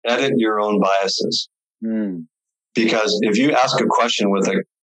edit your own biases. Because if you ask a question with a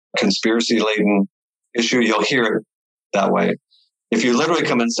conspiracy-laden issue, you'll hear it that way. If you literally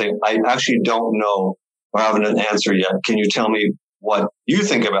come and say, I actually don't know or haven't an answer yet, can you tell me what you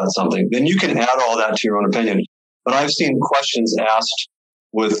think about something? Then you can add all that to your own opinion. But I've seen questions asked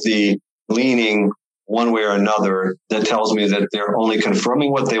with the leaning one way or another that tells me that they're only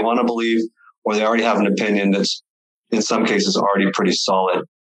confirming what they want to believe, or they already have an opinion that's in some cases already pretty solid.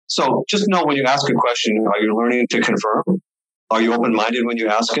 So just know when you ask a question, are you learning to confirm? Are you open-minded when you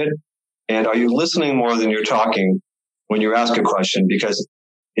ask it? And are you listening more than you're talking when you ask a question? Because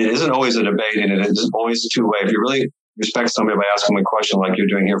it isn't always a debate and it isn't always two-way. If you really respect somebody by asking them a question like you're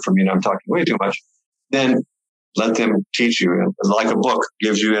doing here for me, and I'm talking way too much, then let them teach you. Like a book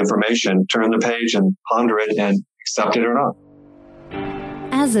gives you information, turn the page and ponder it and accept it or not.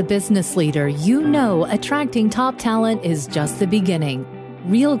 As a business leader, you know attracting top talent is just the beginning.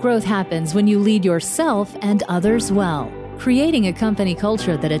 Real growth happens when you lead yourself and others well, creating a company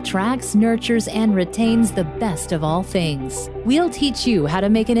culture that attracts, nurtures, and retains the best of all things. We'll teach you how to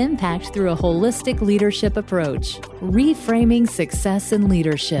make an impact through a holistic leadership approach, reframing success in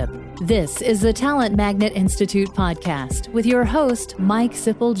leadership. This is the Talent Magnet Institute podcast with your host, Mike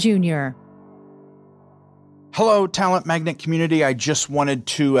Sipple Jr. Hello, Talent Magnet community. I just wanted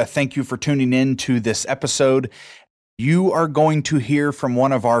to thank you for tuning in to this episode. You are going to hear from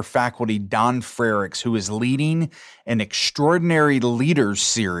one of our faculty, Don Frerichs, who is leading an Extraordinary Leaders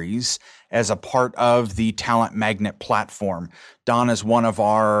series as a part of the Talent Magnet platform. Don is one of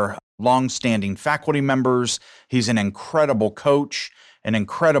our longstanding faculty members. He's an incredible coach, an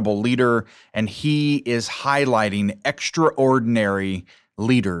incredible leader, and he is highlighting extraordinary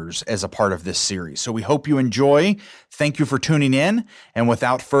leaders as a part of this series. So we hope you enjoy. Thank you for tuning in. And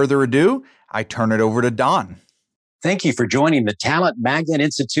without further ado, I turn it over to Don. Thank you for joining the Talent Magnet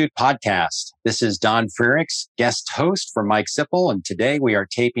Institute podcast. This is Don Frerichs, guest host for Mike Sipple, and today we are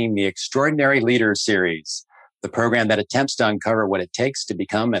taping the Extraordinary Leaders series, the program that attempts to uncover what it takes to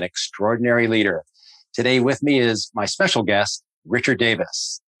become an extraordinary leader. Today with me is my special guest, Richard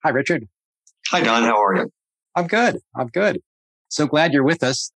Davis. Hi, Richard. Hi, Don. How are you? I'm good. So glad you're with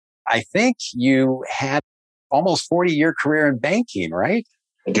us. I think you had almost 40-year career in banking, right?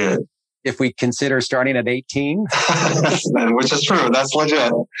 I did. If we consider starting at 18. Which is true. That's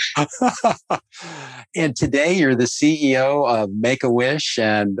legit. And today you're the CEO of Make-A-Wish.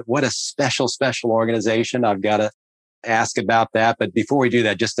 And what a special organization. I've got to ask about that. But before we do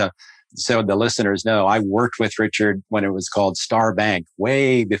that, just so the listeners know, I worked with Richard when it was called Star Bank,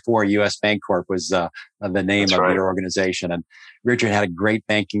 way before U.S. Bancorp was the name That's of right. your organization. And Richard had a great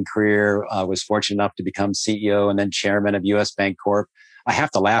banking career, was fortunate enough to become CEO and then chairman of U.S. Bancorp. I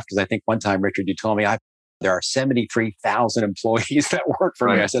have to laugh because I think one time, Richard, you told me there are 73,000 employees that work for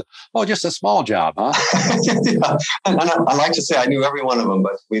me. I said, oh, just a small job, huh? Yeah. And I like to say I knew every one of them,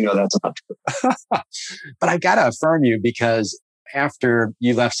 but we know that's not true. But I've got to affirm you because after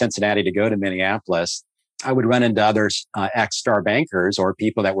you left Cincinnati to go to Minneapolis, I would run into other ex-Star bankers or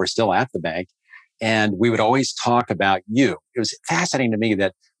people that were still at the bank. And we would always talk about you. It was fascinating to me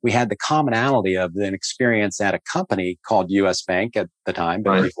that we had the commonality of an experience at a company called U.S. Bank at the time,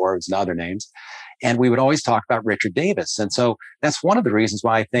 but before it was other names. And we would always talk about Richard Davis. And so that's one of the reasons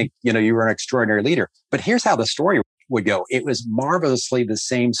why I think, you were an extraordinary leader. But here's how the story would go. It was marvelously the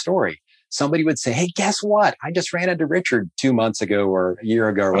same story. Somebody would say, hey, guess what? I just ran into Richard 2 months ago or a year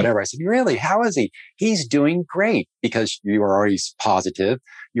ago or whatever. I said, really? How is he? He's doing great because you were always positive.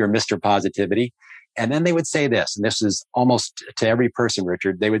 You're Mr. Positivity. And then they would say this, and this is almost to every person,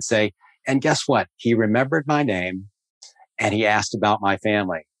 Richard, they would say, and guess what? He remembered my name and he asked about my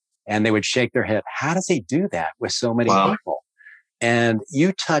family. And they would shake their head. How does he do that with so many people? And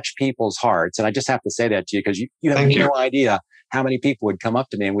you touch people's hearts. And I just have to say that to you because you have no idea how many people would come up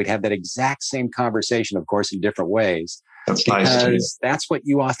to me and we'd have that exact same conversation, of course, in different ways. That's nice to hear. Because that's what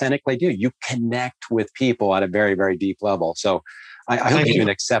you authentically do. You connect with people at a very, very deep level. So I hope you can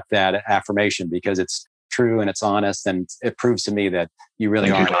accept that affirmation because it's true and it's honest and it proves to me that you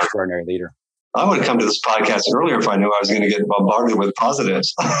really are an extraordinary leader. I would have come to this podcast earlier if I knew I was going to get bombarded with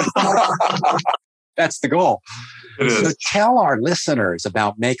positives. That's the goal. It is. So tell our listeners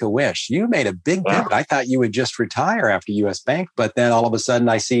about Make-A-Wish. You made a big pivot. I thought you would just retire after U.S. Bank, but then all of a sudden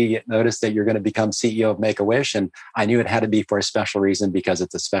I notice that you're going to become CEO of Make-A-Wish. And I knew it had to be for a special reason because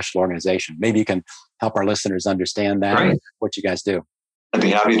it's a special organization. Maybe you can help our listeners understand that and what you guys do. I'd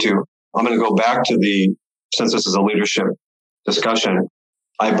be happy to. I'm going to go back to since this is a leadership discussion,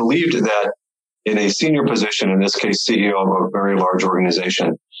 I believed that in a senior position, in this case, CEO of a very large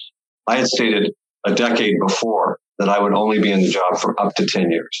organization, I had stated a decade before that I would only be in the job for up to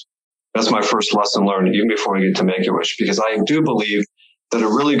 10 years. That's my first lesson learned, even before I get to Make-A-Wish, because I do believe that a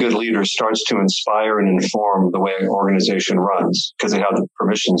really good leader starts to inspire and inform the way an organization runs because they have the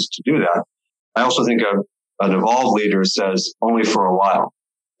permissions to do that. I also think an evolved leader says only for a while,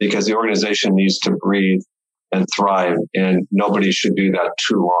 because the organization needs to breathe and thrive, and nobody should do that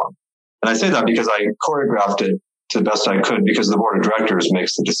too long. And I say that because I choreographed it to the best I could, because the board of directors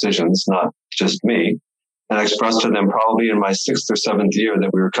makes the decisions, not just me. And I expressed to them probably in my 6th or 7th year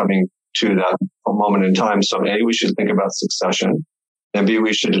that we were coming to that moment in time. So A, we should think about succession, and B,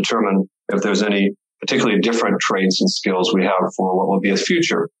 we should determine if there's any particularly different traits and skills we have for what will be a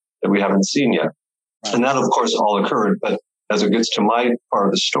future that we haven't seen yet. Right. And that, of course, all occurred. But as it gets to my part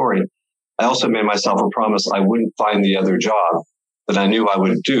of the story, I also made myself a promise I wouldn't find the other job that I knew I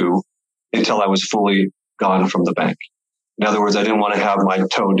would do until I was fully gone from the bank. In other words, I didn't want to have my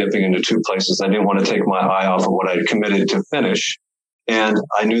toe dipping into two places. I didn't want to take my eye off of what I'd committed to finish. And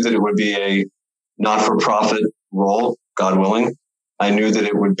I knew that it would be a not-for-profit role, God willing. I knew that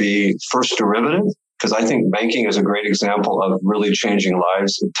it would be first derivative, because I think banking is a great example of really changing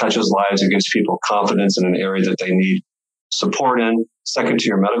lives. It touches lives. It gives people confidence in an area that they need support in. Second to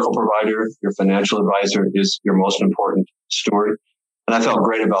your medical provider, your financial advisor is your most important steward. And I felt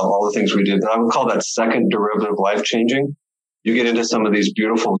great about all the things we did. I would call that second derivative life-changing. You get into some of these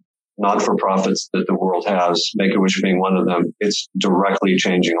beautiful not-for-profits that the world has, Make-A-Wish being one of them. It's directly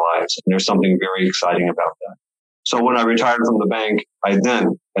changing lives. And there's something very exciting about that. So when I retired from the bank, I then,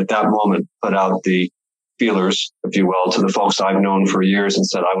 at that moment, put out the feelers, if you will, to the folks I've known for years and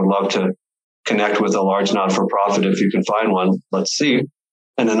said, I would love to connect with a large not-for-profit if you can find one. Let's see.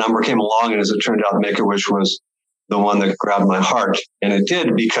 And a number came along, and as it turned out, Make-A-Wish was the one that grabbed my heart. And it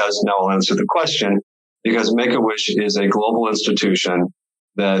did because, now I'll answer the question, because Make-A-Wish is a global institution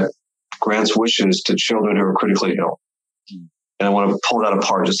that grants wishes to children who are critically ill. And I want to pull that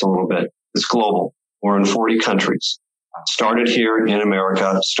apart just a little bit. It's global. We're in 40 countries. Started here in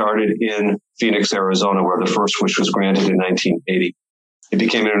America, started in Phoenix, Arizona, where the first wish was granted in 1980. It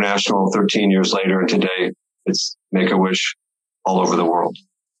became international 13 years later, and today it's Make-A-Wish all over the world.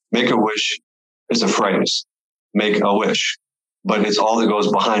 Make-A-Wish is a phrase, make a wish, but it's all that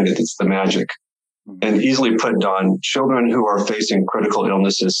goes behind it. It's the magic. And easily put, Don, children who are facing critical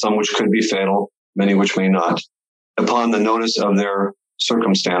illnesses, some which could be fatal, many which may not, upon the notice of their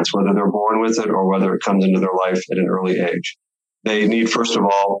circumstance, whether they're born with it or whether it comes into their life at an early age, they need, first of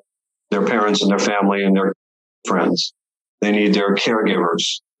all, their parents and their family and their friends. They need their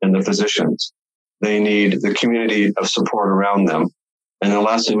caregivers and the physicians. They need the community of support around them. And then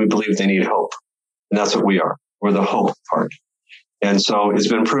lastly, we believe they need hope. And that's what we are. We're the hope part. And so it's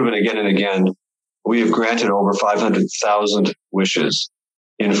been proven again and again. We have granted over 500,000 wishes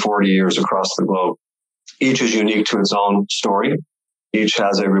in 40 years across the globe. Each is unique to its own story. Each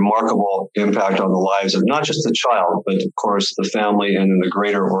has a remarkable impact on the lives of not just the child, but of course the family and then the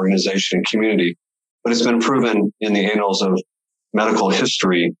greater organization and community. But it's been proven in the annals of medical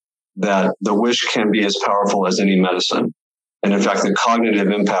history that the wish can be as powerful as any medicine. And in fact, the cognitive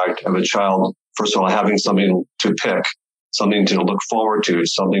impact of a child, first of all, having something to pick, something to look forward to,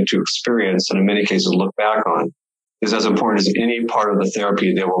 something to experience, and in many cases look back on, is as important as any part of the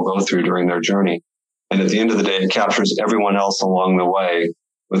therapy they will go through during their journey. And at the end of the day, it captures everyone else along the way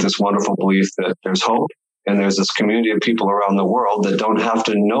with this wonderful belief that there's hope and there's this community of people around the world that don't have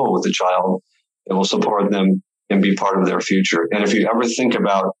to know the child, that will support them and be part of their future. And if you ever think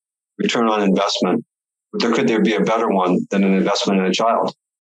about return on investment, could there be a better one than an investment in a child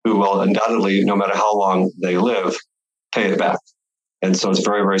who will undoubtedly, no matter how long they live, pay it back? And so it's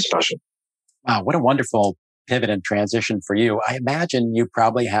very, very special. Wow, what a wonderful pivot and transition for you. I imagine you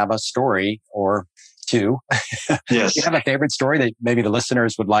probably have a story or two. Yes. Do you have a favorite story that maybe the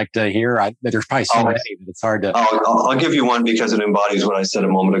listeners would like to hear? There's probably so many that it's hard to... I'll give you one because it embodies what I said a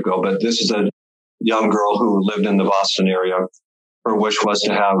moment ago. But this is a young girl who lived in the Boston area. Her wish was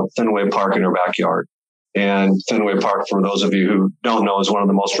to have Fenway Park in her backyard. And Fenway Park, for those of you who don't know, is one of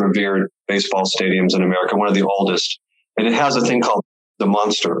the most revered baseball stadiums in America, one of the oldest. And it has a thing called the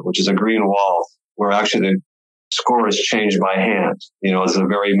Monster, which is a green wall where actually the score is changed by hand. You know, it's a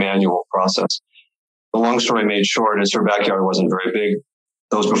very manual process. The long story made short is her backyard wasn't very big.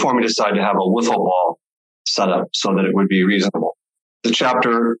 Those before me decided to have a wiffle ball set up so that it would be reasonable. The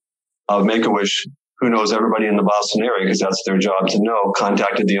chapter of Make-A-Wish, who knows everybody in the Boston area because that's their job to know,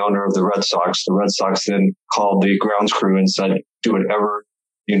 contacted the owner of the Red Sox. The Red Sox then called the grounds crew and said, do whatever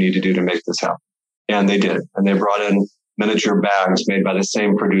you need to do to make this happen. And they did. And they brought in miniature bags made by the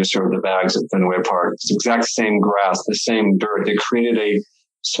same producer of the bags at Fenway Park. It's the exact same grass, the same dirt. They created a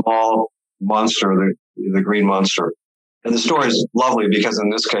small monster, the green monster. And the story is lovely because in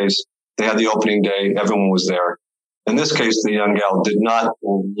this case, they had the opening day, everyone was there. In this case, the young gal did not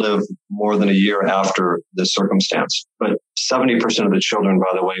live more than a year after the circumstance, but 70% of the children,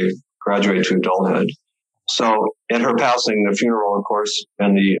 by the way, graduate to adulthood. So at her passing, the funeral, of course,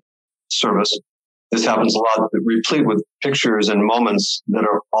 and the service, this happens a lot, replete with pictures and moments that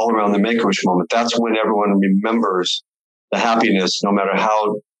are all around the Make-A-Wish moment. That's when everyone remembers the happiness, no matter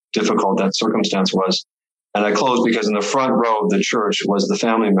how difficult that circumstance was. And I close because in the front row of the church was the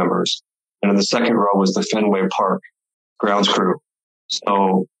family members. And in the second row was the Fenway Park grounds crew.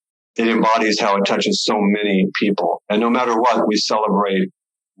 So it embodies how it touches so many people. And no matter what, we celebrate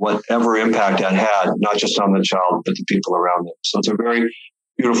whatever impact that had, not just on the child, but the people around them. So it's a very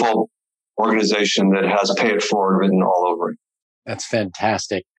beautiful organization that has Pay It Forward written all over it. That's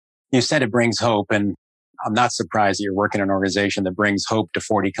fantastic. You said it brings hope, and I'm not surprised that you're working in an organization that brings hope to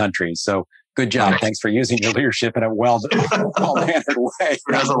 40 countries. So good job. Thanks for using your leadership in a well-mannered way.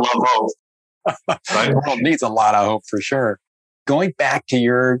 Who doesn't love hope? Right? The world needs a lot of hope for sure. Going back to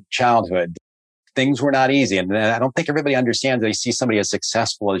your childhood, things were not easy. And I don't think everybody understands. They see somebody as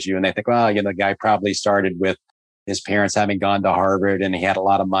successful as you and they think, well, the guy probably started with his parents having gone to Harvard and he had a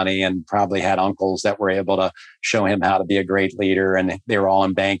lot of money and probably had uncles that were able to show him how to be a great leader. And they were all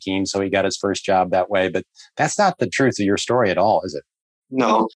in banking. So he got his first job that way. But that's not the truth of your story at all, is it?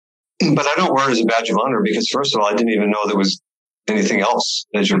 No, but I don't wear it as a badge of honor because first of all, I didn't even know there was anything else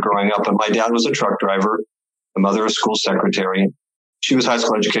as you're growing up. And my dad was a truck driver, my mother a school secretary. She was high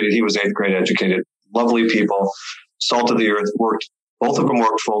school educated. He was 8th grade educated. Lovely people, salt of the earth, both of them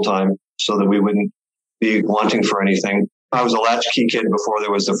worked full time so that we wouldn't be wanting for anything. I was a latchkey kid before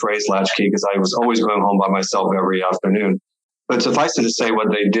there was the phrase latchkey because I was always going home by myself every afternoon. But suffice it to say,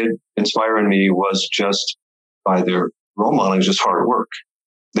 what they did inspire in me was just by their role modeling, just hard work.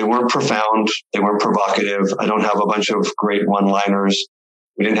 They weren't profound. They weren't provocative. I don't have a bunch of great one-liners.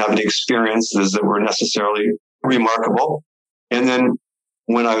 We didn't have any experiences that were necessarily remarkable. And then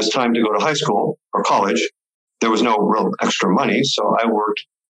when I was time to go to high school or college, there was no real extra money. So I worked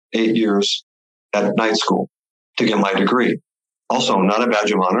 8 years at night school to get my degree. Also, not a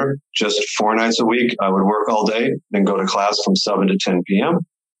badge of honor, just 4 nights a week. I would work all day, then go to class from 7 to 10 p.m.,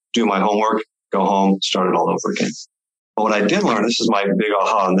 do my homework, go home, start it all over again. But what I did learn, this is my big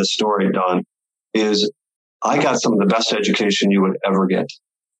aha in this story, Don, is I got some of the best education you would ever get.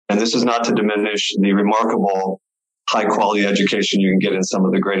 And this is not to diminish the remarkable high-quality education you can get in some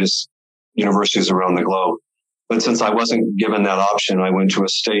of the greatest universities around the globe. But since I wasn't given that option, I went to a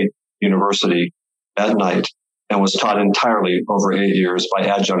state university at night and was taught entirely over 8 years by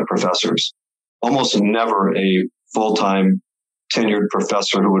adjunct professors. Almost never a full-time tenured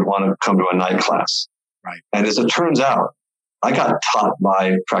professor who would want to come to a night class. Right. And as it turns out, I got taught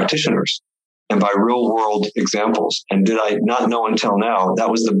by practitioners and by real-world examples. And did I not know until now,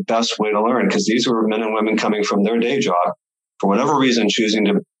 that was the best way to learn because these were men and women coming from their day job, for whatever reason, choosing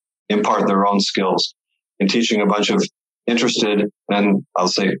to impart their own skills and teaching a bunch of interested and, I'll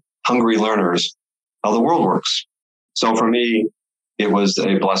say, hungry learners how the world works. So for me, it was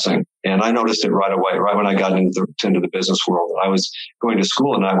a blessing. And I noticed it right away, right when I got into the business world. I was going to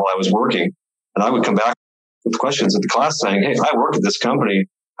school at night while I was working, and I would come back with questions at the class saying, hey, I work at this company.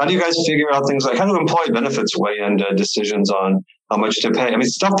 How do you guys figure out things like how do employee benefits weigh into decisions on how much to pay? I mean,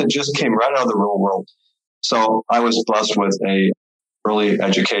 stuff that just came right out of the real world. So I was blessed with a early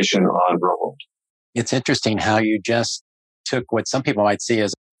education on real world. It's interesting how you just took what some people might see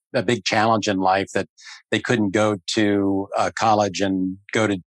as a big challenge in life that they couldn't go to college and go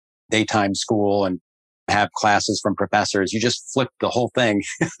to daytime school and have classes from professors. You just flipped the whole thing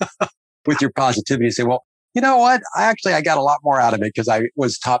with your positivity and say, well, you know what? I got a lot more out of it because I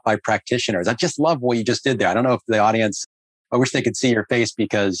was taught by practitioners. I just love what you just did there. I don't know if the audience, I wish they could see your face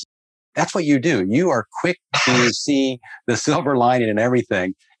because that's what you do. You are quick to see the silver lining in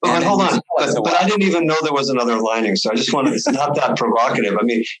everything. But hold on. But I didn't even know there was another lining. So I just wanted, it's not that provocative. I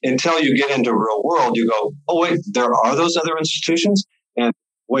mean, until you get into real world, you go, oh, wait, there are those other institutions? And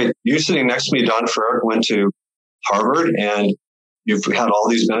wait, you sitting next to me, Don Frerick, went to Harvard and you've had all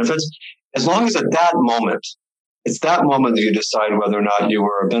these benefits. As long as at that moment, it's that moment that you decide whether or not you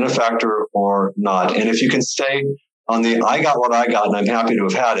were a benefactor or not. And if you can stay on the, I got what I got and I'm happy to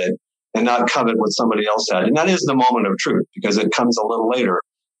have had it and not covet what somebody else had. And that is the moment of truth because it comes a little later.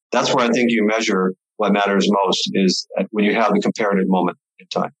 That's where I think you measure what matters most is when you have the comparative moment in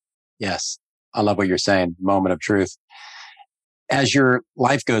time. Yes. I love what you're saying, moment of truth. As your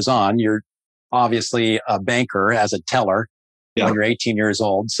life goes on, you're obviously a banker as a teller when you're 18 years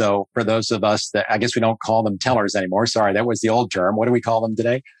old. So for those of us that, I guess we don't call them tellers anymore. Sorry, that was the old term. What do we call them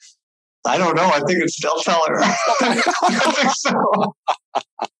today? I don't know. I think it's still teller. I think so.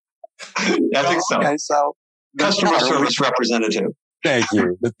 I think so. Okay, so customer service representative. Thank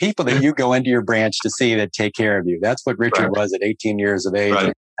you. The people that you go into your branch to see that take care of you. That's what Richard was at 18 years of age.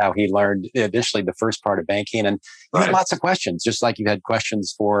 Right. How he learned initially the first part of banking. And you had lots of questions, just like you had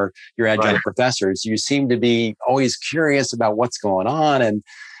questions for your adjunct professors. You seem to be always curious about what's going on. And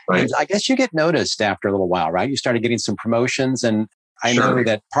I guess you get noticed after a little while, right? You started getting some promotions. And I know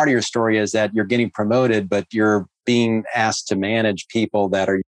that part of your story is that you're getting promoted, but you're being asked to manage people that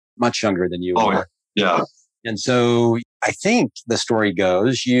are much younger than you are. Yeah. And so I think the story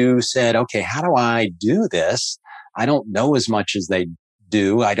goes, you said, okay, how do I do this? I don't know as much as they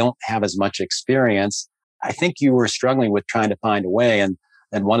do. I don't have as much experience. I think you were struggling with trying to find a way. And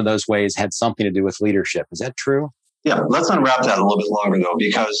one of those ways had something to do with leadership. Is that true? Yeah. Let's unwrap that a little bit longer though,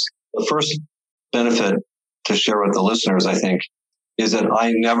 because the first benefit to share with the listeners, I think, is that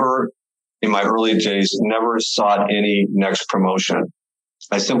I never, in my early days, never sought any next promotion.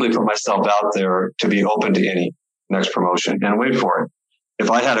 I simply put myself out there to be open to any next promotion and wait for it.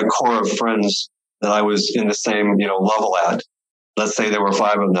 If I had a core of friends that I was in the same, level at, let's say there were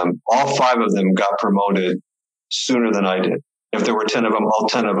 5 of them, all 5 of them got promoted sooner than I did. If there were 10 of them, all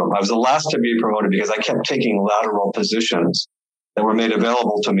 10 of them. I was the last to be promoted because I kept taking lateral positions that were made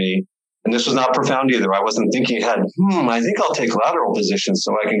available to me. And this was not profound either. I wasn't thinking ahead, I think I'll take lateral positions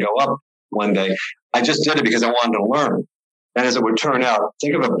so I can go up one day. I just did it because I wanted to learn. And as it would turn out,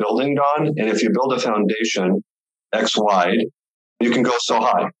 think of a building, Don, and if you build a foundation X wide, you can go so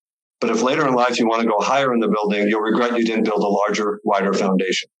high. But if later in life you want to go higher in the building, you'll regret you didn't build a larger, wider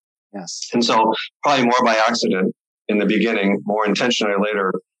foundation. Yes. And so probably more by accident in the beginning, more intentionally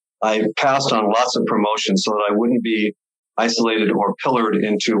later, I passed on lots of promotions so that I wouldn't be isolated or pillared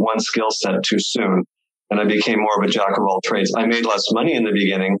into one skill set too soon. And I became more of a jack of all trades. I made less money in the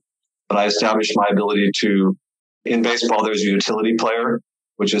beginning, but I established my ability to, in baseball, there's a utility player,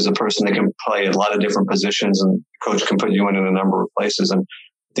 which is a person that can play a lot of different positions and coach can put you in a number of places. And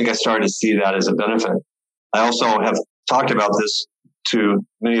I think I started to see that as a benefit. I also have talked about this to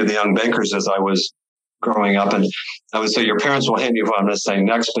many of the young bankers as I was growing up. And I would say your parents will hand you what I'm going to say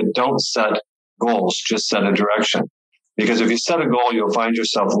next, but don't set goals, just set a direction. Because if you set a goal, you'll find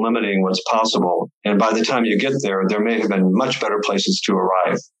yourself limiting what's possible. And by the time you get there, there may have been much better places to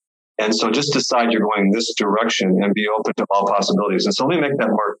arrive. And so just decide you're going this direction and be open to all possibilities. And so let me make that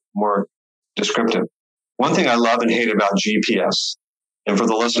more descriptive. One thing I love and hate about GPS, and for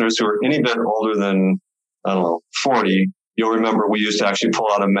the listeners who are any bit older than, 40, you'll remember we used to actually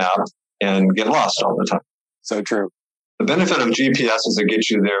pull out a map and get lost all the time. So true. The benefit of GPS is it gets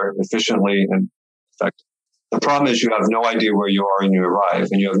you there efficiently and effectively. The problem is you have no idea where you are when you arrive,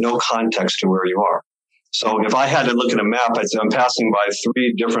 and you have no context to where you are. So if I had to look at a map, I'd say I'm passing by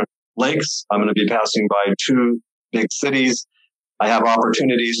 3 different lakes. I'm going to be passing by 2 big cities. I have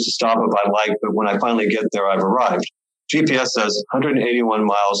opportunities to stop if I like, but when I finally get there, I've arrived. GPS says 181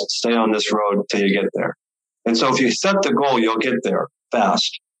 miles, stay on this road till you get there. And so if you set the goal, you'll get there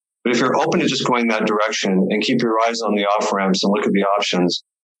fast. But if you're open to just going that direction and keep your eyes on the off-ramps and look at the options,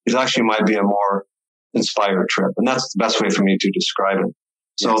 it actually might be a more inspired trip. And that's the best way for me to describe it.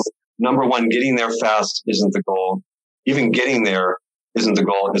 So number 1, getting there fast isn't the goal. Even getting there isn't the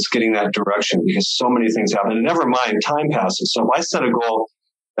goal. It's getting that direction because so many things happen. And never mind, time passes. So if I set a goal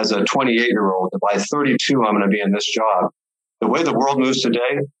as a 28-year-old, that by 32, I'm going to be in this job. The way the world moves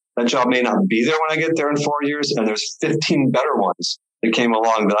today, that job may not be there when I get there in 4 years. And there's 15 better ones that came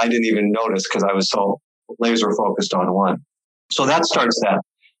along that I didn't even notice because I was so laser focused on one. So that starts that.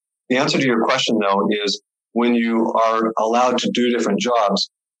 The answer to your question, though, is when you are allowed to do different jobs,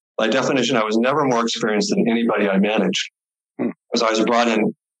 by definition, I was never more experienced than anybody I managed. Because I was brought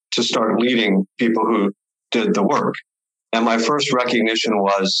in to start leading people who did the work. And my first recognition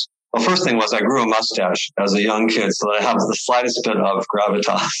was, first thing was I grew a mustache as a young kid so that I have the slightest bit of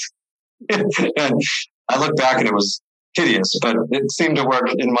gravitas. And I look back and it was hideous, but it seemed to work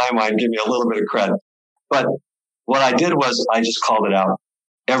in my mind, give me a little bit of credit. But what I did was I just called it out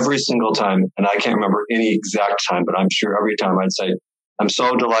every single time. And I can't remember any exact time, but I'm sure every time I'd say, I'm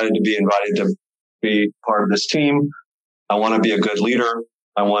so delighted to be invited to be part of this team. I want to be a good leader.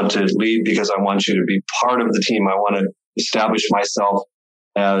 I want to lead because I want you to be part of the team. I want to establish myself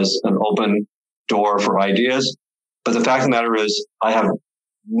as an open door for ideas. But the fact of the matter is, I have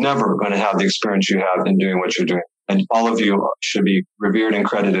never going to have the experience you have in doing what you're doing. And all of you should be revered and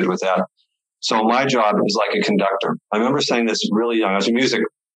credited with that. So my job is like a conductor. I remember saying this really young. As music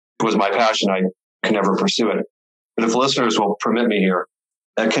was my passion, I could never pursue it. But if listeners will permit me here,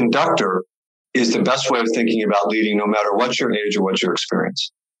 a conductor is the best way of thinking about leading, no matter what your age or what your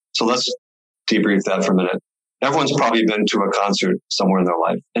experience. So let's debrief that for a minute. Everyone's probably been to a concert somewhere in their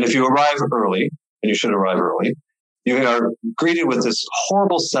life. And if you arrive early, and you should arrive early, you are greeted with this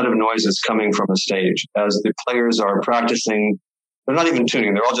horrible set of noises coming from the stage as the players are practicing. They're not even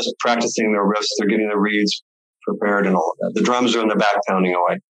tuning. They're all just practicing their riffs. They're getting the reeds prepared and all of that. The drums are in the back pounding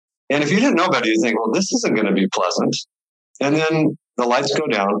away. And if you didn't know better, you think, well, this isn't going to be pleasant. And then the lights go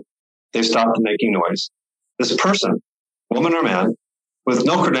down. They stop making noise. This person, woman or man, with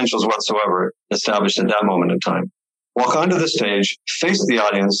no credentials whatsoever established at that moment in time, walk onto the stage, face the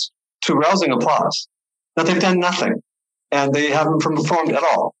audience to rousing applause. Now, they've done nothing, and they haven't performed at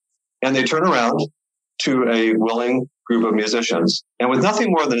all. And they turn around to a willing group of musicians, and with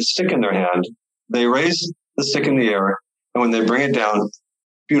nothing more than a stick in their hand, they raise the stick in the air, and when they bring it down,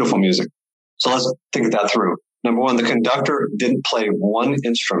 beautiful music. So let's think that through. Number one, the conductor didn't play one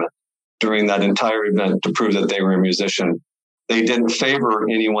instrument during that entire event to prove that they were a musician. They didn't favor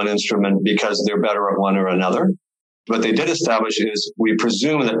any one instrument because they're better at one or another. What they did establish is we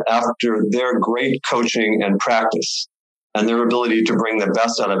presume that after their great coaching and practice and their ability to bring the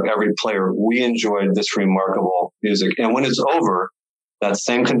best out of every player, we enjoyed this remarkable music. And when it's over, that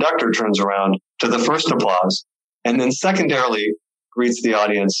same conductor turns around to the first applause and then secondarily greets the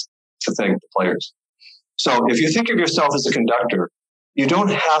audience to thank the players. So if you think of yourself as a conductor, you don't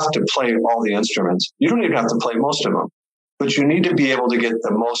have to play all the instruments. You don't even have to play most of them, but you need to be able to get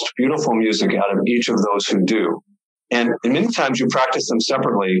the most beautiful music out of each of those who do. And many times you practice them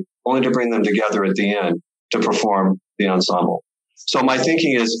separately, only to bring them together at the end to perform the ensemble. So my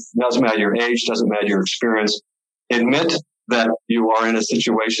thinking is, doesn't matter your age, doesn't matter your experience. Admit that you are in a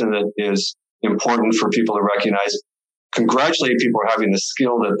situation that is important for people to recognize. Congratulate people for having the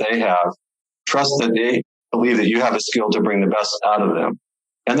skill that they have. Trust that they believe that you have a skill to bring the best out of them.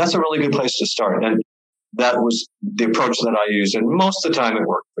 And that's a really good place to start. And that was the approach that I used. And most of the time it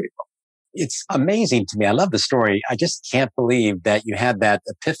worked pretty well. It's amazing to me. I love the story. I just can't believe that you had that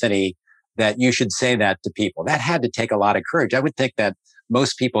epiphany that you should say that to people. That had to take a lot of courage. I would think that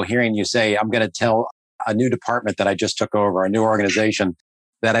most people hearing you say, I'm going to tell a new department that I just took over, a new organization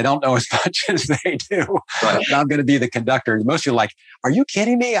that I don't know as much as they do. Right. I'm going to be the conductor. Most people are like, are you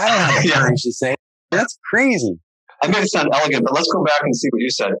kidding me? I don't have the courage to say it. That's crazy. I made it sound elegant, but let's go back and see what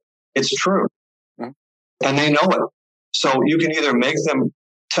you said. It's true. Mm-hmm. And they know it. So you can either make them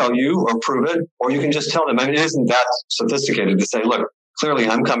tell you or prove it, or you can just tell them. I mean, it isn't that sophisticated to say, look, clearly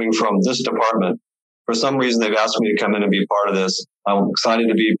I'm coming from this department. For some reason, they've asked me to come in and be part of this. I'm excited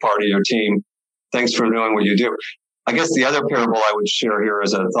to be part of your team. Thanks for doing what you do. I guess the other parable I would share here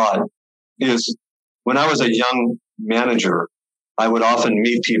as a thought is when I was a young manager, I would often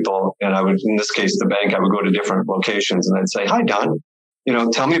meet people, and I would, in this case, the bank, I would go to different locations and I'd say, hi, Don,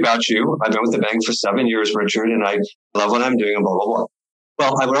 tell me about you. I've been with the bank for 7 years, Richard, and I love what I'm doing and blah, blah, blah.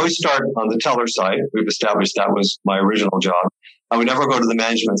 Well, I would always start on the teller side. We've established that was my original job. I would never go to the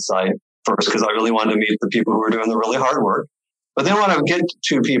management side first because I really wanted to meet the people who were doing the really hard work. But then when I would get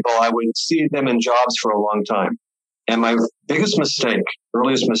to people, I would see them in jobs for a long time. And my biggest mistake,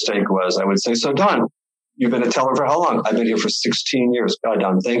 earliest mistake was I would say, so Don, you've been a teller for how long? I've been here for 16 years. God,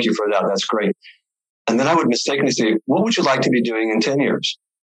 Don, thank you for that. That's great. And then I would mistakenly say, what would you like to be doing in 10 years?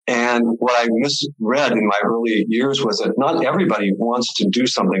 And what I misread in my early years was that not everybody wants to do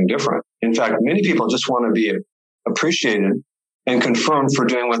something different. In fact, many people just want to be appreciated and confirmed for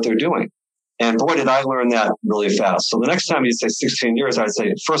doing what they're doing. And boy, did I learn that really fast. So the next time you say 16 years, I'd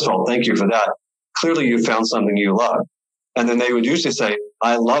say, first of all, thank you for that. Clearly you found something you love. And then they would usually say,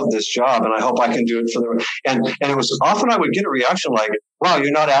 I love this job and I hope I can do it for the, and it was often I would get a reaction like, wow,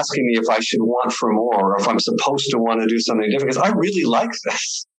 you're not asking me if I should want for more or if I'm supposed to want to do something different because I really like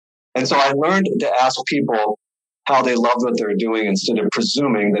this. And so I learned to ask people how they love what they're doing instead of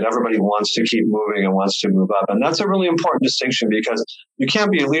presuming that everybody wants to keep moving and wants to move up. And that's a really important distinction because you can't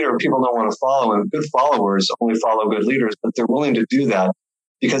be a leader if people don't want to follow, and good followers only follow good leaders, but they're willing to do that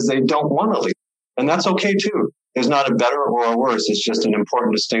because they don't want to lead. And that's okay too. There's not a better or a worse. It's just an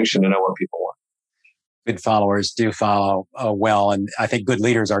important distinction to know what people want. Good followers do follow well. And I think good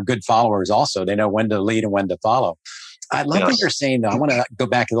leaders are good followers also. They know when to lead and when to follow. I love what you're saying, though. I want to go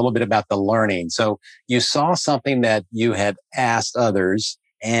back a little bit about the learning. So you saw something that you had asked others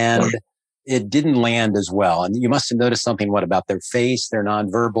and it didn't land as well. And you must have noticed something, what, about their face, their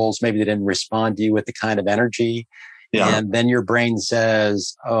nonverbals? Maybe they didn't respond to you with the kind of energy. Yeah. And then your brain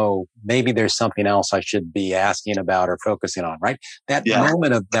says, oh, maybe there's something else I should be asking about or focusing on, right? That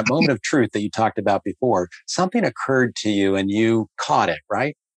moment of truth that you talked about before, something occurred to you and you caught it,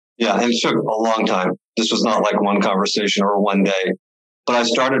 right? Yeah, and it took a long time. This was not like one conversation or one day. But I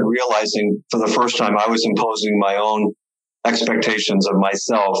started realizing for the first time I was imposing my own expectations of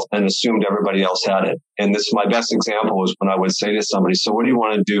myself and assumed everybody else had it. And my best example was when I would say to somebody, so what do you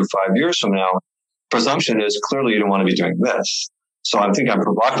want to do 5 years from now? Presumption is clearly you don't want to be doing this. So I think I'm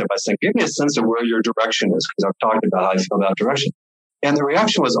provocative by saying, give me a sense of where your direction is, because I've talked about how I feel about direction. And the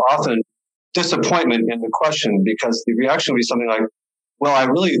reaction was often disappointment in the question, because the reaction would be something like, well, I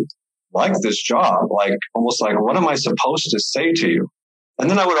really like this job. Like, almost like, what am I supposed to say to you? And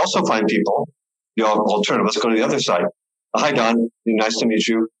then I would also find people, alternative, let's go to the other side. Hi, Don. Nice to meet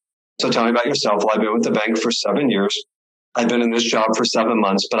you. So tell me about yourself. Well, I've been with the bank for 7 years. I've been in this job for 7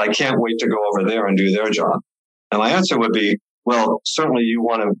 months, but I can't wait to go over there and do their job. And my answer would be, well, certainly you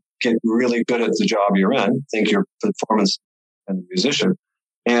want to get really good at the job you're in, think your performance as a musician.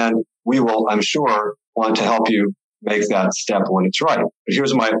 And we will, I'm sure, want to help you make that step when it's right. But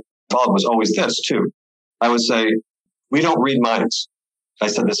here's my follow-up was always this, too. I would say, we don't read minds. I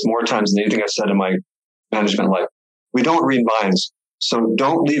said this more times than anything I've said in my management life. We don't read minds. So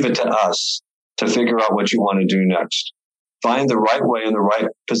don't leave it to us to figure out what you want to do next. Find the right way in the right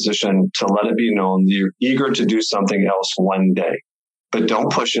position to let it be known that you're eager to do something else one day. But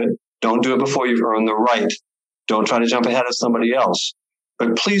don't push it. Don't do it before you've earned the right. Don't try to jump ahead of somebody else.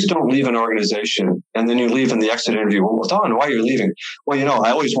 But please don't leave an organization and then you leave in the exit interview. Well, Don, why are you leaving? Well,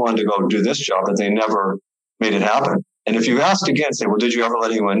 I always wanted to go do this job, but they never made it happen. And if you ask again, say, well, did you ever let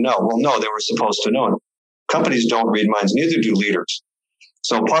anyone know? Well, no, they were supposed to know. Companies don't read minds, neither do leaders.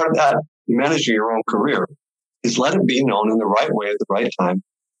 So part of that, managing your own career, is let it be known in the right way at the right time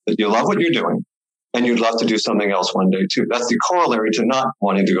that you love what you're doing and you'd love to do something else one day too. That's the corollary to not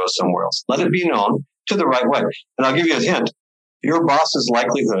wanting to go somewhere else. Let it be known to the right way. And I'll give you a hint. Your boss's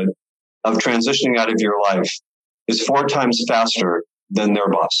likelihood of transitioning out of your life is 4 times faster than their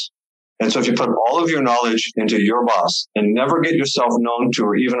boss. And so if you put all of your knowledge into your boss and never get yourself known to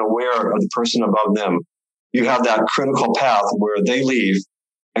or even aware of the person above them, you have that critical path where they leave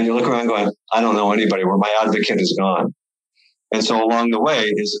and you look around going, I don't know anybody, where my advocate is gone. And so along the way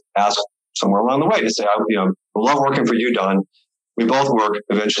is ask somewhere along the way to say, I love working for you, Don. We both work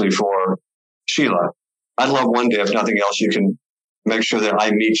eventually for Sheila. I'd love one day, if nothing else, you can make sure that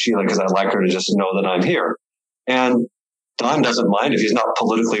I meet Sheila because I'd like her to just know that I'm here. And Don doesn't mind if he's not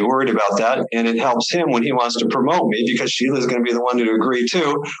politically worried about that. And it helps him when he wants to promote me because Sheila's going to be the one to agree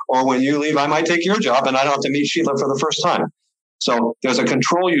too. Or when you leave, I might take your job and I don't have to meet Sheila for the first time. So there's a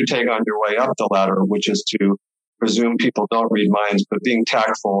control you take on your way up the ladder, which is to presume people don't read minds, but being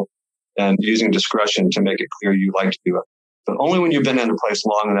tactful and using discretion to make it clear you like to do it. But only when you've been in a place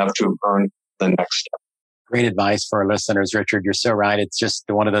long enough to earn the next step. Great advice for our listeners, Richard. You're so right. It's just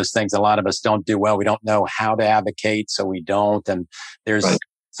one of those things a lot of us don't do well. We don't know how to advocate, so we don't. And there's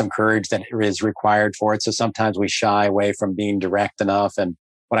some courage that is required for it. So sometimes we shy away from being direct enough. And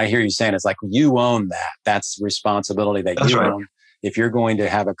what I hear you saying is like, you own that. That's responsibility that you own. If you're going to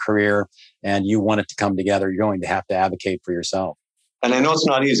have a career and you want it to come together, you're going to have to advocate for yourself. And I know it's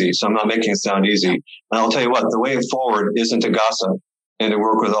not easy, so I'm not making it sound easy. And I'll tell you what, the way forward isn't to gossip and to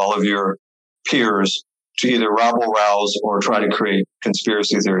work with all of your peers to either rabble rouse or try to create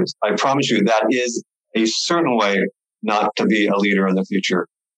conspiracy theories. I promise you that is a certain way not to be a leader in the future,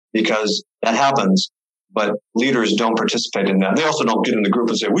 because that happens, but leaders don't participate in that. They also don't get in the group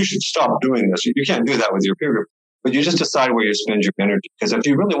and say, we should stop doing this. You can't do that with your peer group, but you just decide where you spend your energy. Because if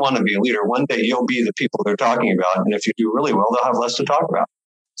you really want to be a leader, one day you'll be the people they're talking about. And if you do really well, they'll have less to talk about.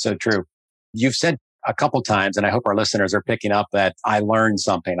 So true. You've said a couple times, and I hope our listeners are picking up that I learned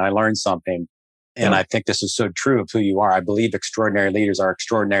something. And I think this is so true of who you are. I believe extraordinary leaders are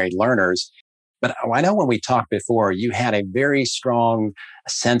extraordinary learners. But I know when we talked before, you had a very strong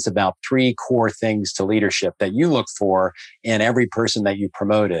sense about 3 core things to leadership that you look for in every person that you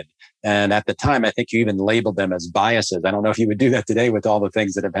promoted. And at the time, I think you even labeled them as biases. I don't know if you would do that today with all the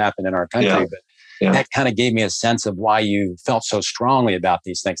things that have happened in our country, but that kind of gave me a sense of why you felt so strongly about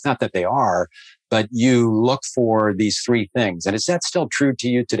these things. Not that they are, but you look for these 3 things. And is that still true to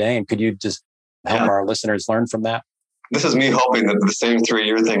you today? And could you just help our listeners learn from that? This is me hoping that the same 3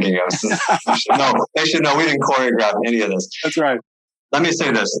 you're thinking of. They should know we didn't choreograph any of this. That's right. Let me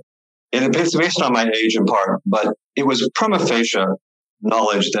say this. It's based on my age in part, but it was prima facie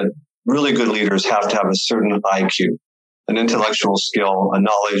knowledge that really good leaders have to have a certain IQ, an intellectual skill, a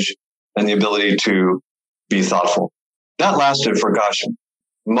knowledge, and the ability to be thoughtful. That lasted for,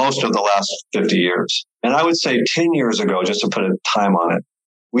 most of the last 50 years. And I would say 10 years ago, just to put a time on it,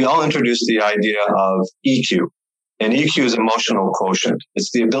 we all introduced the idea of EQ. And EQ is emotional quotient.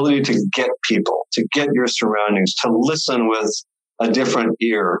 It's the ability to get people, to get your surroundings, to listen with a different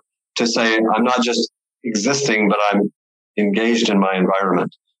ear, to say, I'm not just existing, but I'm engaged in my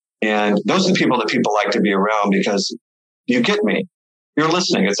environment. And those are the people that people like to be around because Do you get me? You're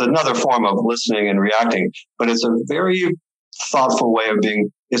listening. It's another form of listening and reacting, but it's a very thoughtful way of being.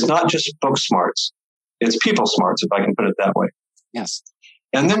 It's not just book smarts. It's people smarts, if I can put it that way. Yes.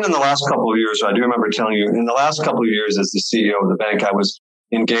 And then in the last couple of years, I do remember telling you, in the last couple of years as the CEO of the bank, I was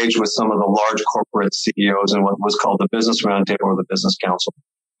engaged with some of the large corporate CEOs in what was called the Business Roundtable or the Business Council.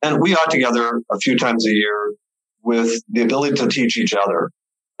 And we got together a few times a year with the ability to teach each other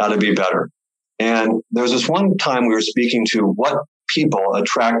how to be better. And there was this one time we were speaking to what people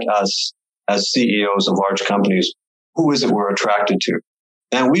attract us as CEOs of large companies. Who is it we're attracted to?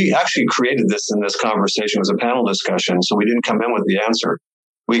 And we actually created this in this conversation. It was a panel discussion, so we didn't come in with the answer.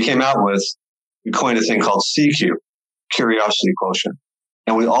 We came out with, we coined a thing called CQ, curiosity quotient.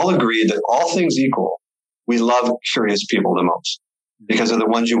 And we all agreed that all things equal, we love curious people the most because they're the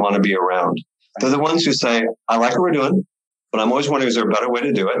ones you want to be around. They're the ones who say, I like what we're doing, but I'm always wondering, is there a better way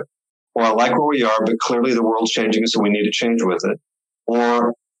to do it? Or I like where we are, but clearly the world's changing, so we need to change with it.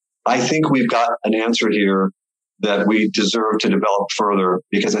 Or I think we've got an answer here that we deserve to develop further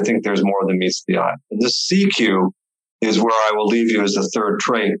because I think there's more than meets the eye. And this CQ is where I will leave you as the third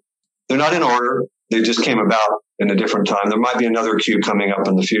trait. They're not in order. They just came about in a different time. There might be another Q coming up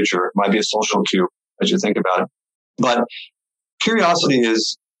in the future. It might be a social Q as you think about it. But curiosity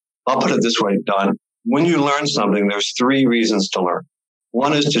is, I'll put it this way, Don. When you learn something, there's three reasons to learn.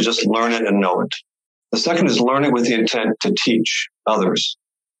 One is to just learn it and know it. The second is learn it with the intent to teach others,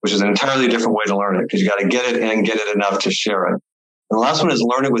 which is an entirely different way to learn it because you got to get it and get it enough to share it. And the last one is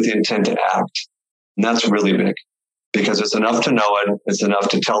learn it with the intent to act. And that's really big because it's enough to know it. It's enough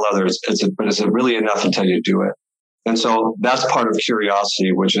to tell others. But is it really enough until you do it? And so that's part of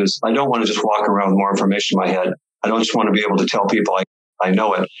curiosity, which is I don't want to just walk around with more information in my head. I don't just want to be able to tell people I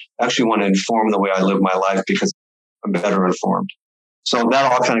know it. I actually want to inform the way I live my life because I'm better informed. So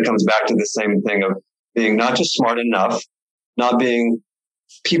that all kind of comes back to the same thing of being not just smart enough, not being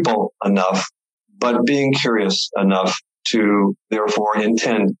people enough, but being curious enough to therefore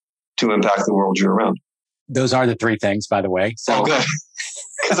intend to impact the world you're around. Those are the three things, by the way. So good.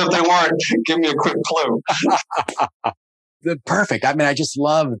 Because if they weren't, give me a quick clue. Perfect. I mean, I just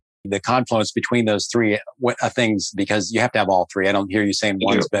love the confluence between those three things because you have to have all three. I don't hear you saying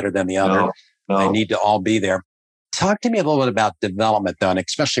one's better than the other. No. They need to all be there. Talk to me a little bit about development, though, and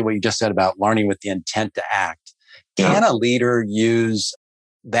especially what you just said about learning with the intent to act. Can a leader use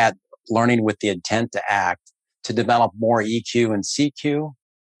that learning with the intent to act to develop more EQ and CQ?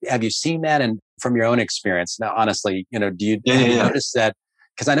 Have you seen that from your own experience? Now, honestly, do you notice that?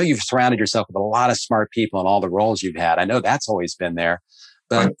 Because I know you've surrounded yourself with a lot of smart people in all the roles you've had. I know that's always been there.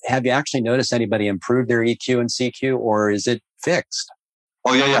 But have you actually noticed anybody improve their EQ and CQ, or is it fixed?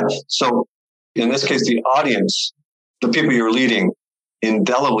 Oh, yeah. So in this case, the audience, the people you're leading,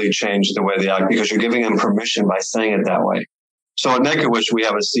 indelibly change the way they act because you're giving them permission by saying it that way. So at Make-A-Wish, we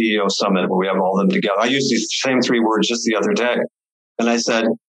have a CEO summit where we have all of them together. I used these same three words just the other day. And I said,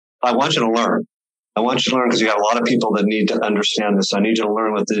 I want you to learn. I want you to learn because you got a lot of people that need to understand this. I need you to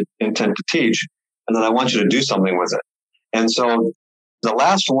learn with the intent to teach. And then I want you to do something with it. And so the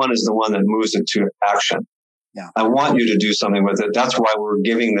last one is the one that moves it to action. Yeah. I want you to do something with it. That's why we're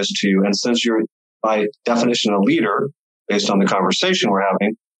giving this to you. And since you're, by definition, a leader, based on the conversation we're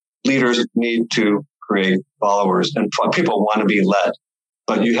having, leaders need to create followers and people want to be led.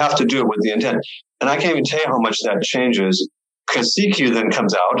 But you have to do it with the intent. And I can't even tell you how much that changes because CQ then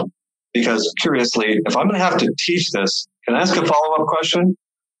comes out. Because curiously, if I'm going to have to teach this, can I ask a follow-up question?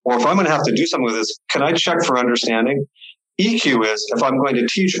 Or if I'm going to have to do something with this, can I check for understanding? EQ is if I'm going to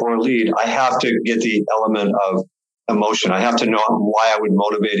teach or lead, I have to get the element of emotion. I have to know why I would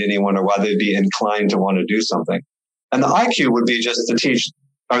motivate anyone or why they'd be inclined to want to do something. And the IQ would be just to teach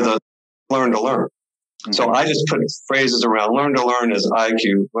or the learn to learn. Mm-hmm. So I just put phrases around learn to learn as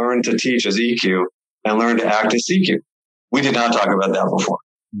IQ, learn to teach as EQ, and learn to act as CQ. We did not talk about that before.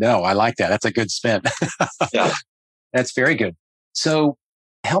 No, I like that. That's a good spin. Yeah. That's very good. So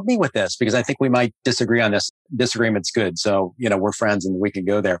help me with this because I think we might disagree on this. Disagreement's good. So, we're friends and we can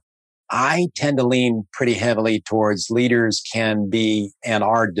go there. I tend to lean pretty heavily towards leaders can be and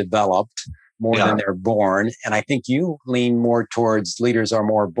are developed more than they're born. And I think you lean more towards leaders are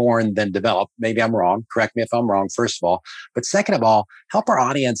more born than developed. Maybe I'm wrong. Correct me if I'm wrong, first of all. But second of all, help our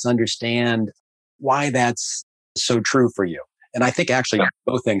audience understand why that's so true for you. And I think actually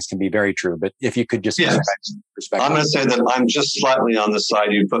both things can be very true. But if you could just perspective. I'm going to say that I'm just slightly on the side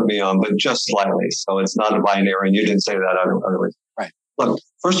you put me on, but just slightly. So it's not a binary, and you didn't say that otherwise. Right. Look,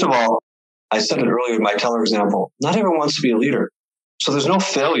 first of all, I said it earlier in my teller example. Not everyone wants to be a leader. So there's no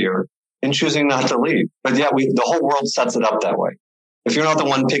failure in choosing not to lead. But yet the whole world sets it up that way. If you're not the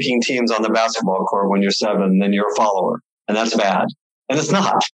one picking teams on the basketball court when you're 7, then you're a follower. and that's bad. And it's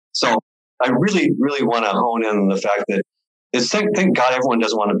not. So I really, really want to hone in on the fact that thank God everyone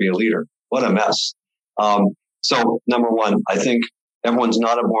doesn't want to be a leader. What a mess. So number one, I think everyone's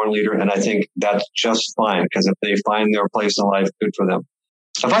not a born leader, and I think that's just fine, because if they find their place in life, good for them.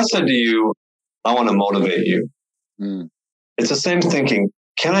 If I said to you, I want to motivate you, it's the same thinking.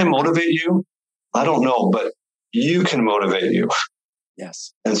 Can I motivate you? I don't know, but you can motivate you.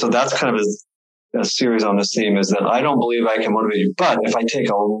 Yes. And so that's kind of a series on this theme, is that I don't believe I can motivate you. But if I take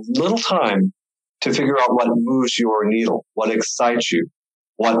a little time to figure out what moves your needle, what excites you,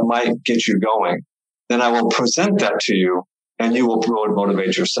 what might get you going, then I will present that to you, and you will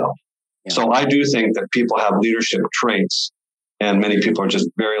motivate yourself. Yeah. So I do think that people have leadership traits, and many people are just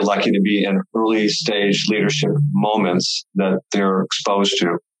very lucky to be in early stage leadership moments that they're exposed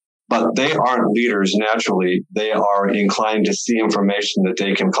to. But they aren't leaders naturally. They are inclined to see information that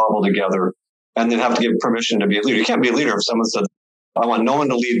they can cobble together and then have to give permission to be a leader. You can't be a leader if someone said, I want no one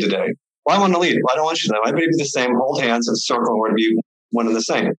to lead today. Well, I want to lead. Well, I don't want you to. I want everybody to be the same, hold hands and circle, and we're to be one and the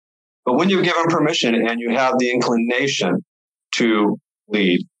same. But when you give them permission and you have the inclination to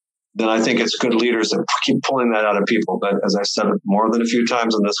lead, then I think it's good leaders that keep pulling that out of people. But as I said more than a few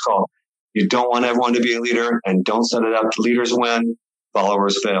times on this call, you don't want everyone to be a leader, and don't set it up. Leaders win,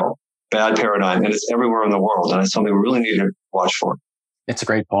 followers fail. Bad paradigm. And it's everywhere in the world. And it's something we really need to watch for. It's a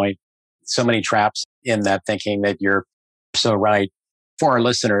great point. So many traps in that thinking that you're so right. For our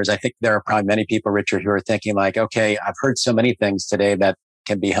listeners, I think there are probably many people, Richard, who are thinking like, okay, I've heard so many things today that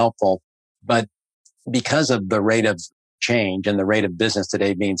can be helpful, but because of the rate of change and the rate of business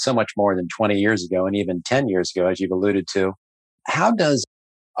today being so much more than 20 years ago and even 10 years ago, as you've alluded to, how does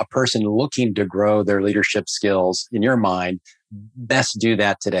a person looking to grow their leadership skills, in your mind, best do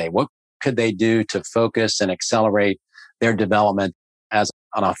that today? What could they do to focus and accelerate their development as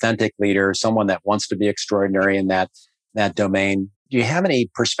an authentic leader, someone that wants to be extraordinary in that domain? Do you have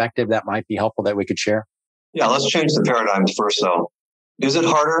any perspective that might be helpful that we could share? Yeah, let's change the paradigms first, though. Is it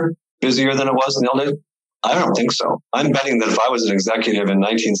harder, busier than it was in the old days? I don't think so. I'm betting that if I was an executive in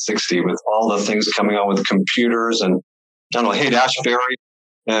 1960 with all the things coming on with computers and, I don't know, Haight-Ashbury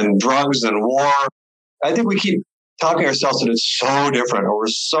and drugs and war, I think we keep talking ourselves that it's so different, or we're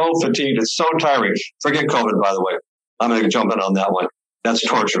so fatigued, it's so tiring. Forget COVID, by the way. I'm going to jump in on that one. That's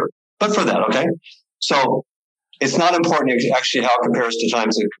torture. But for that, okay? So it's not important actually how it compares to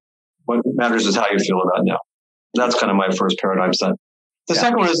times. What matters is how you feel about now. That's kind of my first paradigm set. The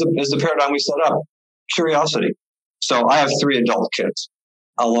second one is the paradigm we set up, curiosity. So I have 3 adult kids.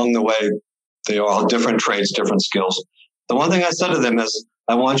 Along the way, they all have different traits, different skills. The one thing I said to them is,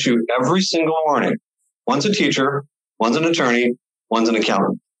 I want you every single morning. One's a teacher, one's an attorney, one's an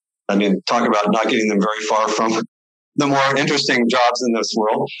accountant. I mean, talk about not getting them very far from the more interesting jobs in this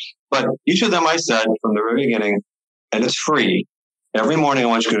world. But each of them, I said from the very beginning, and it's free. Every morning, I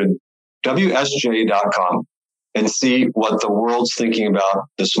want you to go to WSJ.com and see what the world's thinking about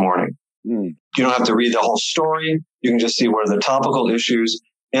this morning. You don't have to read the whole story. You can just see what are the topical issues.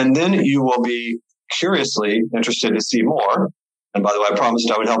 And then you will be curiously interested to see more. And by the way, I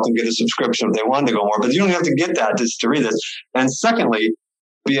promised I would help them get a subscription if they wanted to go more, but you don't have to get that just to read this. And secondly,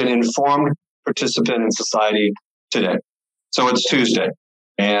 be an informed participant in society today. So it's Tuesday,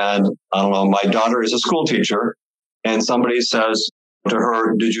 and I don't know, my daughter is a school teacher, and somebody says to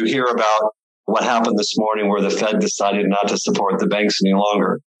her, did you hear about what happened this morning where the Fed decided not to support the banks any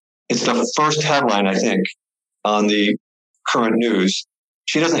longer? It's the first headline, I think, on the current news.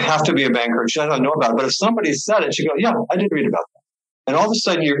 She doesn't have to be a banker. She doesn't know about it. But if somebody said it, she goes, yeah, I did read about that. And all of a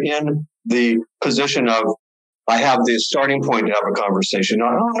sudden, you're in the position of, I have the starting point to have a conversation. No,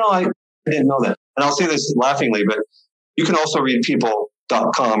 I didn't know that. And I'll say this laughingly, but you can also read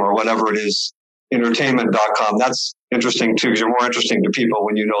people.com or whatever it is, entertainment.com. That's interesting too, because you're more interesting to people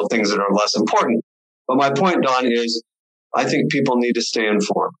when you know things that are less important. But my point, Don, is I think people need to stay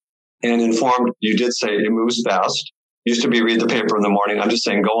informed. And informed, you did say it moves fast. Used to be read the paper in the morning. I'm just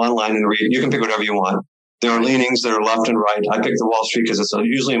saying go online and read. You can pick whatever you want. There are leanings that are left and right. I pick the Wall Street because it's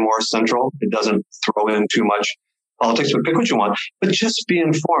usually more central. It doesn't throw in too much politics, but pick what you want. But just be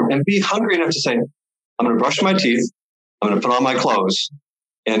informed and be hungry enough to say, I'm going to brush my teeth. I'm going to put on my clothes.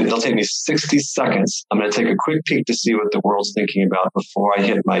 And it'll take me 60 seconds. I'm going to take a quick peek to see what the world's thinking about before I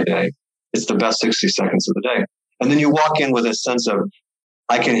hit my day. It's the best 60 seconds of the day. And then you walk in with a sense of,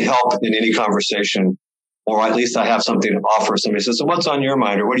 I can help in any conversation, or at least I have something to offer. Somebody says, so what's on your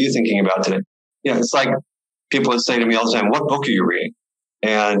mind? Or what are you thinking about today? Yeah, it's like people would say to me all the time, what book are you reading?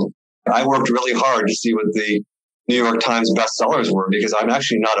 And I worked really hard to see what the New York Times bestsellers were, because I'm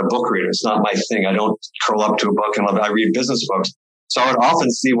actually not a book reader. It's not my thing. I don't curl up to a book and love it. I read business books. So I would often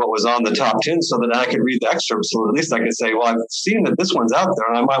see what was on the top 10 so that I could read the excerpt. So at least I could say, well, I've seen that this one's out there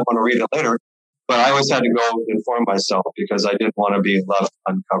and I might want to read it later. But I always had to go inform myself because I didn't want to be left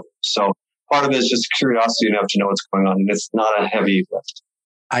uncovered. So part of it is just curiosity enough to know what's going on. And it's not a heavy lift.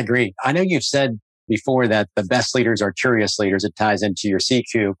 I agree. I know you've said before that the best leaders are curious leaders. It ties into your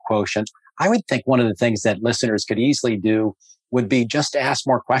CQ quotient. I would think one of the things that listeners could easily do would be just to ask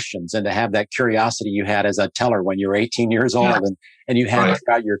more questions and to have that curiosity you had as a teller when you were 18 years old and you had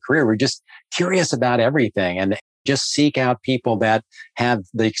throughout your career. We're just curious about everything and just seek out people that have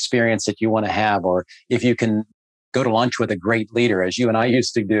the experience that you want to have. Or if you can go to lunch with a great leader, as you and I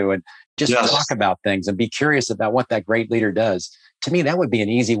used to do, and just talk about things and be curious about what that great leader does. To me, that would be an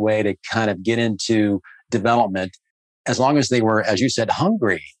easy way to kind of get into development as long as they were, as you said,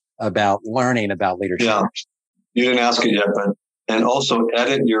 hungry about learning about leadership. Yeah. You didn't ask it yet, but and also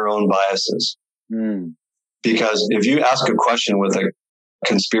edit your own biases. Because if you ask a question with a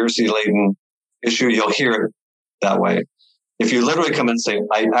conspiracy-laden issue, you'll hear it that way. If you literally come in and say,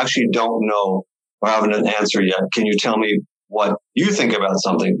 I actually don't know or haven't an answer yet, can you tell me what you think about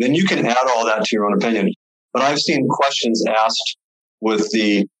something? Then you can add all that to your own opinion. But I've seen questions asked with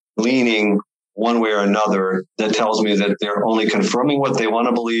the leaning one way or another that tells me that they're only confirming what they want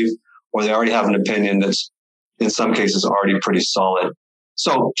to believe, or they already have an opinion that's in some cases already pretty solid.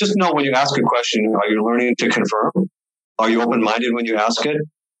 So just know when you ask a question, are you learning to confirm? Are you open-minded when you ask it?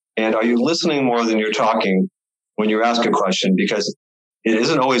 And are you listening more than you're talking when you ask a question? Because it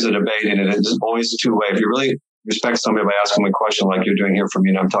isn't always a debate and it isn't always two-way. If you really respect somebody by asking them a question like you're doing here for me,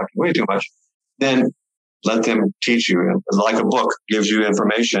 and I'm talking way too much, then let them teach you. Like a book gives you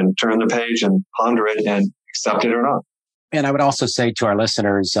information, turn the page and ponder it and accept it or not. And I would also say to our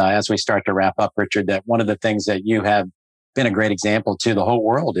listeners, as we start to wrap up, Richard, that one of the things that you have been a great example to the whole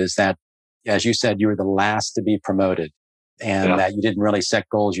world is that, as you said, you were the last to be promoted and that you didn't really set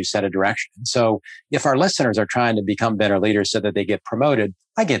goals, you set a direction. So if our listeners are trying to become better leaders so that they get promoted,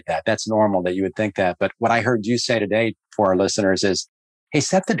 I get that. That's normal that you would think that. But what I heard you say today for our listeners is, hey,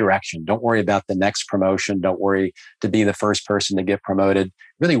 set the direction. Don't worry about the next promotion. Don't worry to be the first person to get promoted.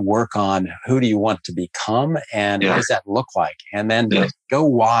 Really work on who do you want to become and what does that look like? And then go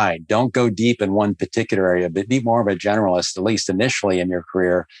wide. Don't go deep in one particular area, but be more of a generalist, at least initially in your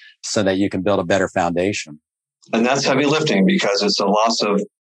career, so that you can build a better foundation. And that's heavy lifting because it's a loss of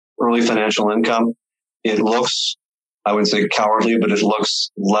early financial income. It looks, I wouldn't say cowardly, but it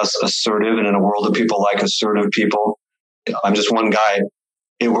looks less assertive. And in a world of people like assertive people, I'm just one guy.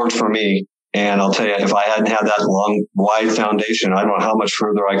 It worked for me. And I'll tell you, if I hadn't had that long, wide foundation, I don't know how much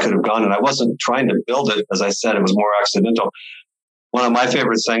further I could have gone. And I wasn't trying to build it. As I said, it was more accidental. One of my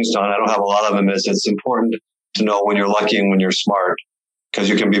favorite sayings, Don, I don't have a lot of them, is it's important to know when you're lucky and when you're smart, because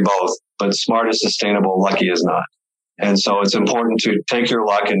you can be both. But smart is sustainable, lucky is not. And so it's important to take your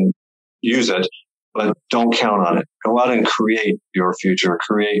luck and use it, but don't count on it. Go out and create your future,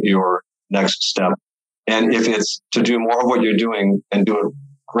 create your next step. And if it's to do more of what you're doing and do it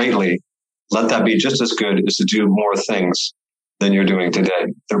greatly, let that be just as good as to do more things than you're doing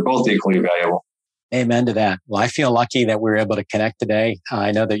today. They're both equally valuable. Amen to that. Well, I feel lucky that we were able to connect today.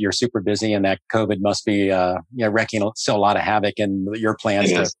 I know that you're super busy and that COVID must be wreaking still a lot of havoc in your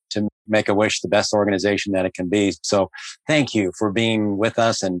plans to make a Wish the best organization that it can be. So thank you for being with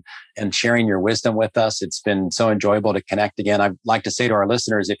us and sharing your wisdom with us. It's been so enjoyable to connect again. I'd like to say to our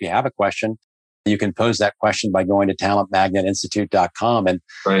listeners, if you have a question, you can pose that question by going to talentmagnetinstitute.com and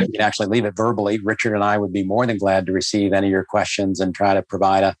you can actually leave it verbally. Richard and I would be more than glad to receive any of your questions and try to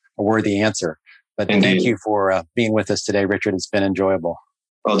provide a worthy answer. But thank you for being with us today, Richard. It's been enjoyable.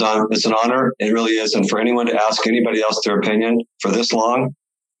 Well, Don, it's an honor. It really is. And for anyone to ask anybody else their opinion for this long,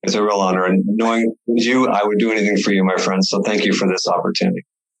 it's a real honor. And knowing you, I would do anything for you, my friend. So thank you for this opportunity.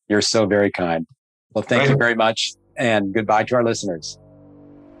 You're so very kind. Well, thank you very much. And goodbye to our listeners.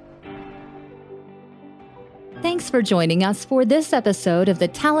 Thanks for joining us for this episode of the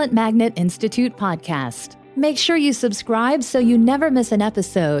Talent Magnet Institute podcast. Make sure you subscribe so you never miss an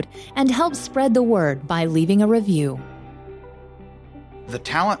episode and help spread the word by leaving a review. The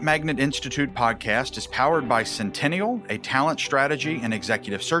Talent Magnet Institute podcast is powered by Centennial, a talent strategy and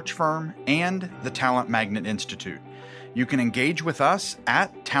executive search firm, and the Talent Magnet Institute. You can engage with us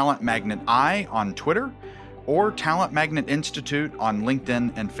at Talent Magnet I on Twitter or Talent Magnet Institute on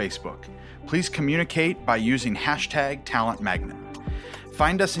LinkedIn and Facebook. Please communicate by using hashtag Talent Magnet.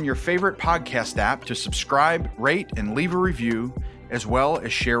 Find us in your favorite podcast app to subscribe, rate, and leave a review, as well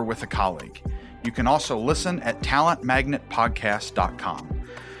as share with a colleague. You can also listen at talentmagnetpodcast.com.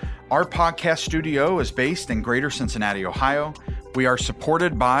 Our podcast studio is based in Greater Cincinnati, Ohio. We are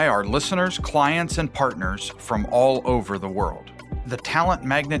supported by our listeners, clients, and partners from all over the world. The Talent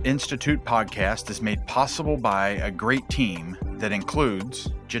Magnet Institute podcast is made possible by a great team that includes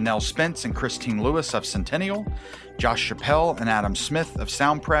Janelle Spence and Christine Lewis of Centennial, Josh Chappelle and Adam Smith of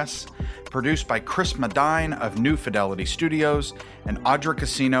Soundpress, produced by Chris Medine of New Fidelity Studios, and Audra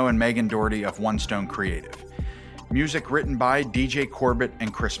Casino and Megan Doherty of One Stone Creative. Music written by DJ Corbett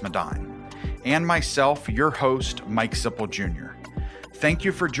and Chris Medine. And myself, your host, Mike Sipple Jr. Thank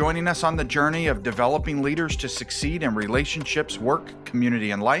you for joining us on the journey of developing leaders to succeed in relationships, work, community,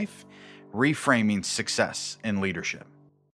 and life, reframing success in leadership.